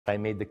I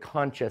made the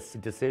conscious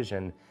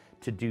decision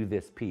to do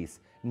this piece,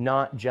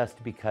 not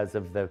just because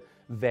of the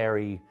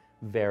very,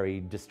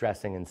 very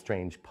distressing and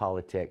strange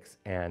politics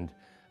and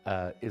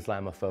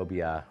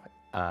Islamophobia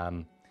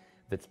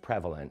that's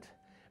prevalent,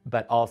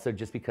 but also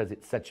just because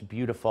it's such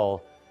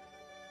beautiful,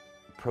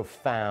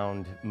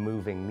 profound,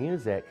 moving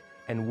music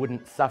and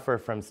wouldn't suffer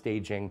from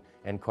staging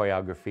and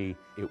choreography.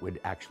 It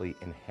would actually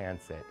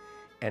enhance it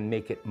and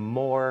make it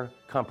more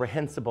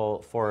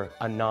comprehensible for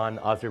a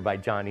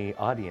non-Azerbaijani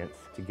audience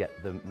to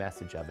get the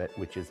message of it,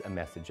 which is a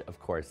message, of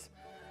course,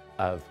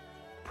 of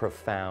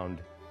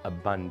profound,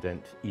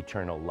 abundant,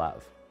 eternal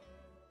love.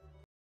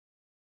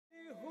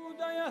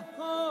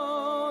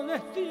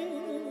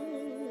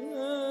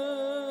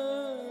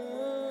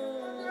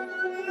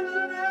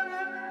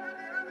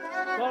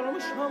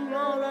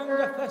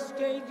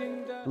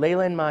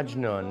 Layla and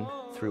Majnun,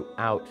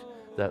 throughout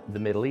the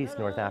Middle East,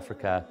 North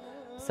Africa,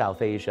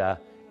 South Asia,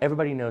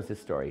 everybody knows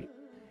this story.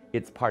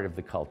 It's part of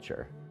the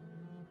culture.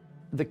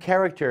 The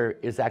character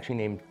is actually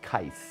named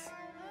Kais,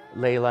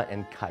 Layla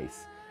and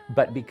Kais,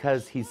 but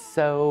because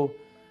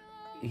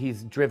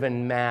he's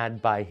driven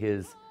mad by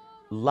his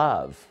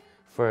love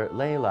for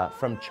Layla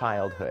from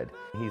childhood,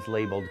 he's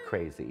labeled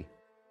crazy,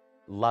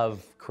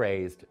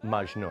 love-crazed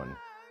Majnun.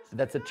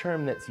 That's a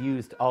term that's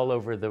used all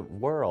over the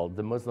world,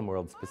 the Muslim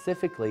world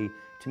specifically,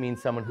 to mean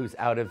someone who's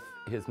out of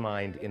his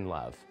mind in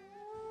love.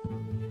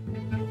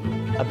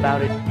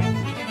 About it.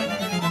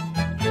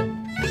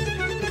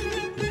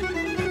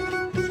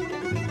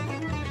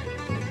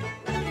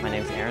 My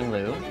name's Aaron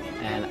Liu,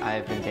 and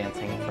I've been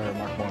dancing for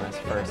Mark Morris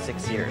for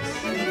 6 years.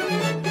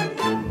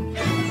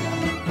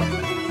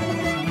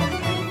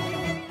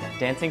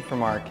 Dancing for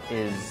Mark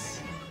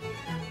is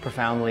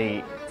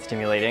profoundly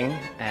stimulating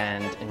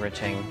and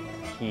enriching.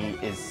 He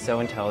is so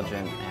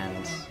intelligent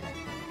and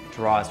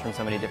draws from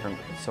so many different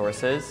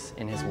sources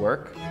in his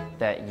work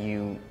that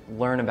you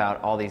learn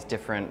about all these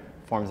different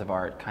forms of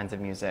art, kinds of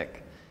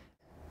music.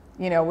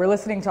 You know, we're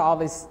listening to all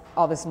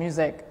this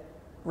music,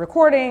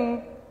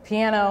 recording,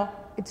 piano.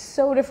 It's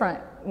so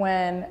different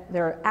when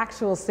there are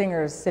actual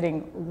singers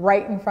sitting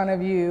right in front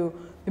of you,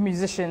 the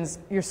musicians,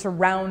 you're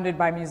surrounded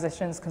by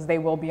musicians because they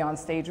will be on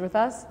stage with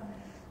us.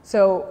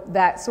 So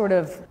that sort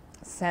of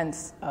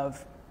sense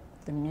of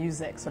the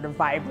music sort of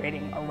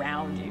vibrating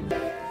around you.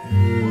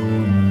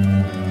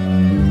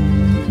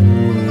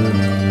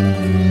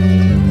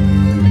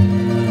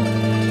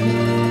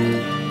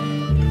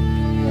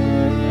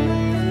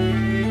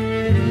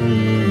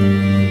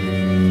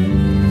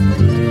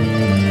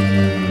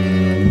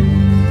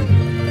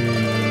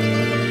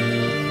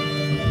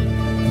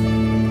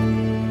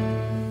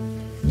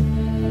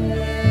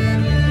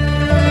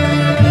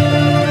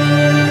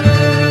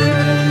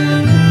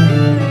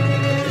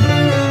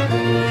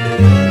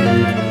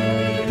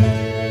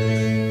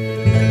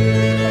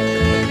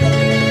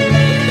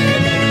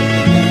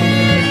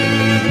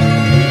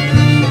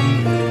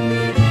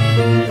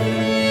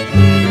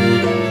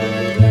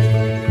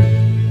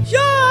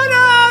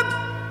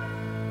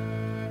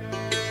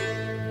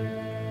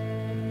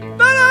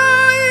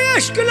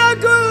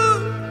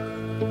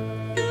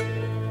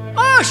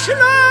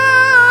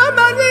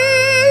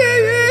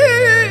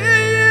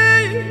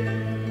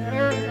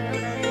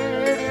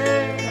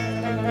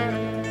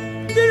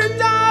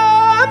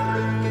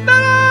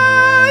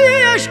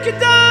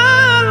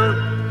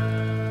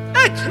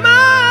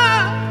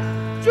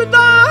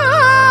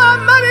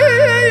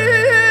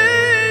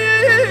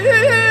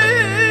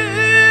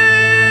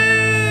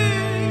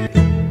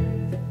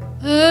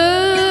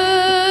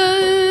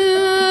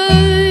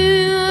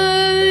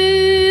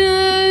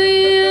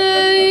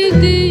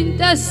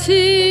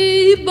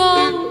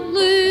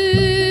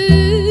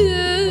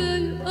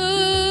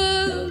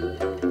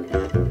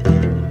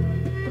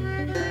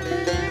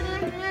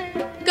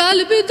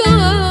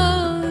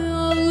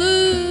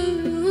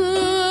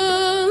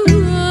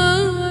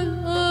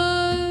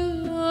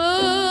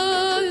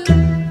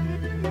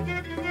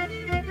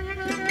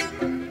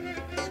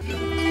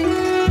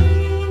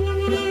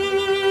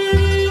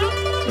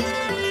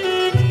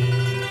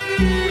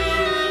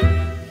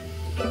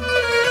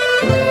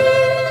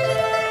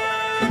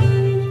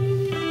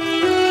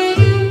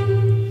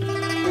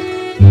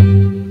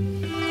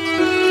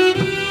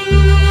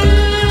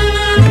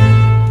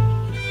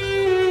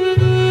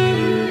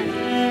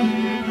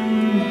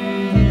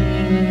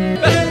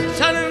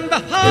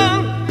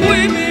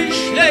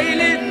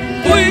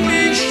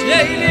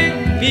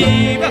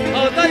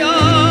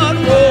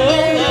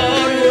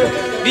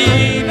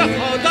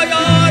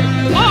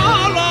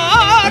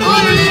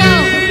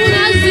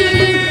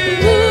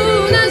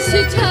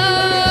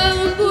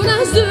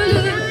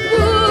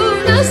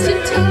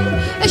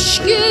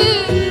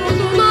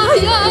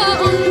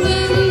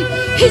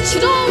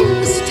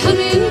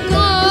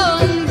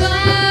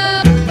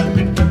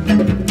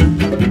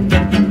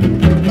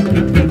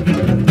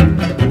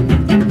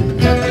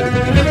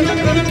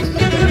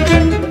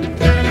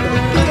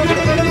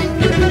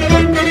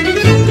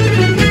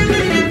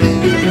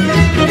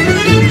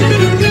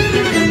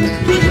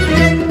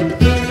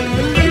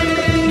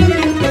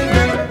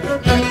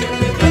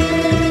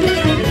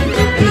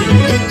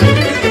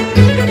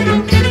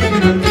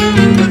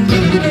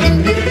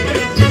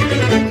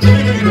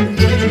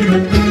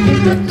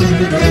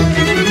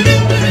 Thank you.